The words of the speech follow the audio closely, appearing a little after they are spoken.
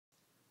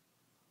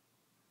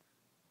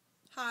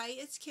Hi,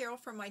 it's Carol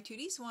from My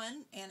Tooties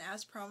One, and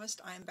as promised,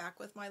 I'm back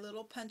with my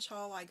little punch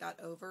haul I got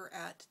over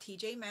at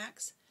TJ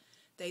Maxx.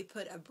 They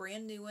put a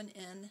brand new one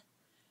in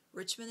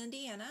Richmond,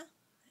 Indiana,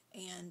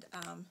 and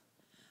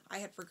I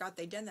had forgot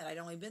they'd done that. I'd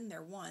only been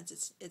there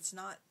once. It's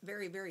not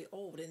very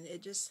old, and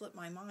it just slipped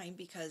my mind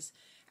because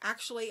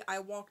actually I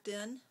walked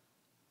in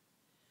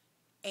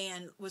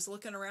and was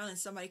looking around, and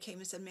somebody came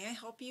and said, "May I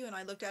help you?" And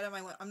I looked at them.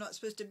 I went, "I'm not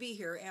supposed to be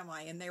here, am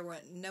I?" And they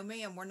went, "No,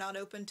 ma'am, we're not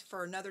open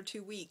for another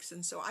 2 weeks."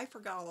 And so I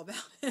forgot all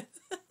about it.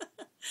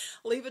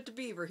 Leave it to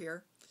Beaver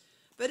here.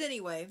 But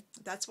anyway,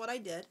 that's what I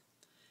did.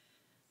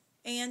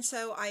 And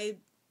so I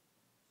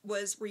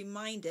was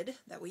reminded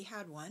that we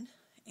had one,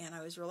 and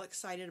I was real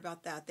excited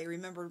about that. They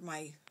remembered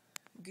my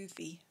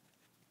goofy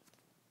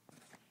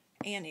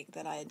antic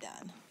that I had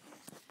done.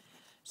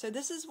 So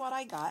this is what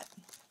I got.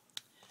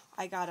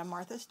 I got a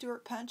Martha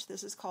Stewart punch.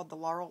 This is called the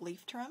Laurel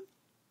Leaf Trim.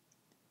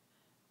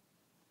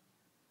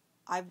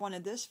 I've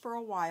wanted this for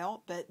a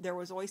while, but there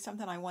was always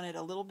something I wanted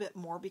a little bit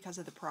more because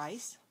of the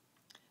price.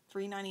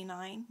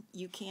 $3.99.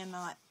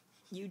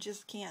 You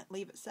just can't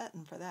leave it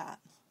setting for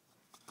that.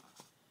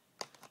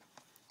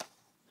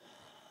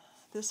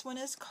 This one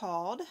is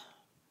called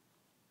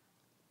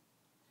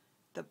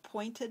the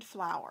Pointed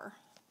Flower.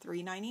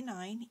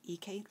 $3.99.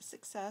 EK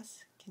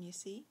Success. Can you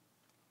see?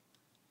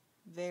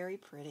 Very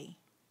pretty.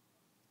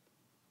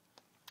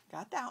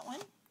 Got that one.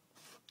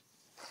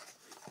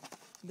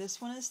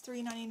 This one is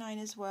 $3.99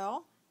 as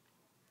well.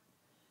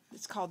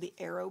 It's called the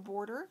Arrow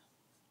Border.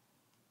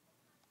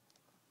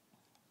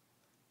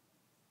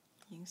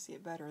 You can see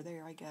it better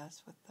there, I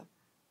guess, with the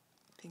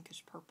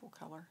pinkish purple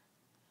color.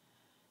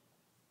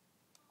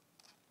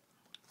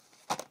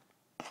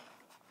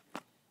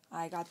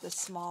 I got the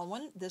small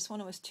one. This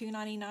one was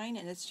 $2.99,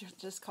 and it's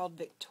just called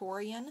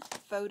Victorian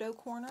Photo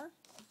Corner.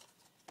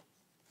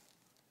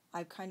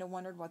 I've kind of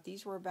wondered what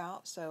these were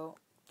about, so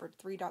for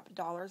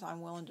 $3,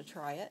 I'm willing to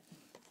try it.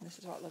 This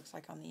is what it looks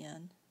like on the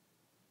end.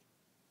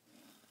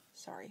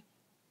 Sorry.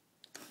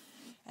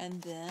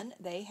 And then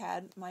they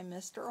had my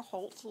Mr.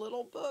 Holt's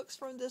little books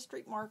from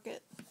District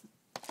Market.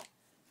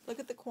 Look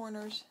at the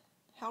corners.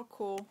 How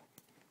cool.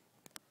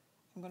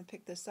 I'm going to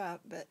pick this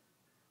up, but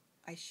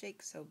I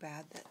shake so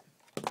bad that...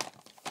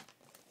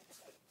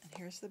 And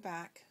here's the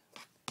back.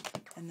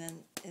 And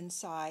then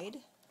inside,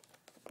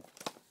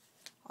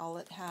 all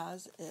it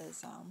has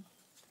is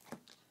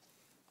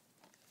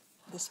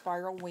the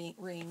spiral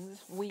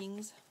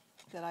wings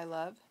that I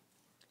love,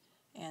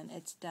 and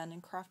it's done in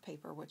craft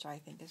paper, which I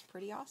think is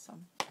pretty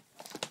awesome.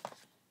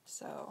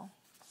 So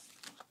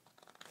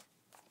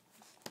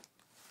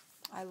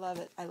I love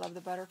it. I love the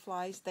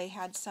butterflies. They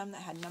had some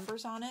that had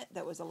numbers on it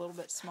that was a little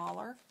bit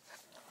smaller,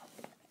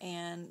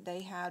 and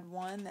they had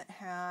one that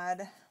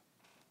had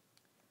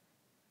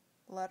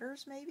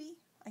letters, maybe?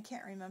 I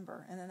can't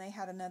remember. And then they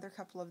had another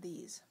couple of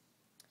these.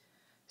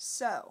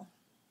 So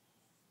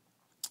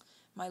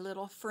my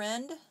little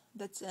friend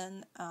that's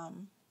in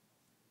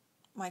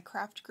my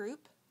craft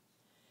group,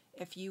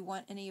 if you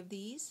want any of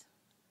these,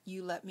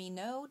 you let me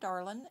know,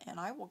 darling, and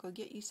I will go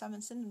get you some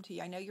and send them to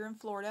you. I know you're in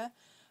Florida,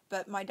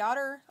 but my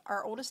daughter,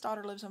 our oldest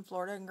daughter, lives in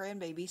Florida and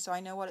grandbaby, so I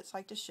know what it's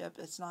like to ship.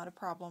 It's not a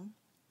problem.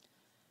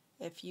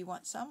 If you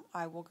want some,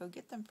 I will go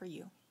get them for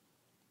you.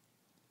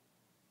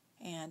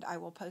 And I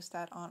will post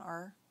that on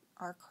our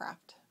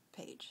craft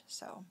page.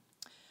 So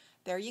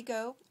there you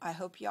go. I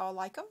hope you all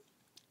like them.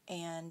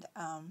 And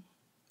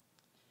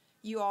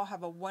you all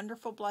have a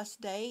wonderful,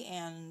 blessed day,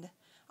 and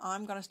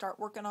I'm going to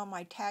start working on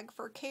my tag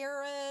for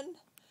Karen.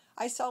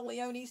 I saw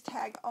Leonie's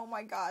tag. Oh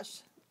my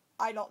gosh.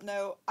 I don't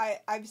know.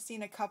 I've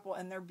seen a couple,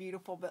 and they're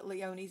beautiful, but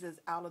Leonie's is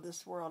out of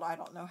this world. I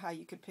don't know how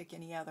you could pick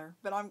any other,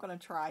 but I'm going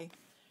to try.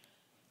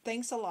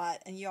 Thanks a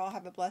lot, and you all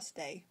have a blessed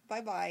day.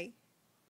 Bye-bye.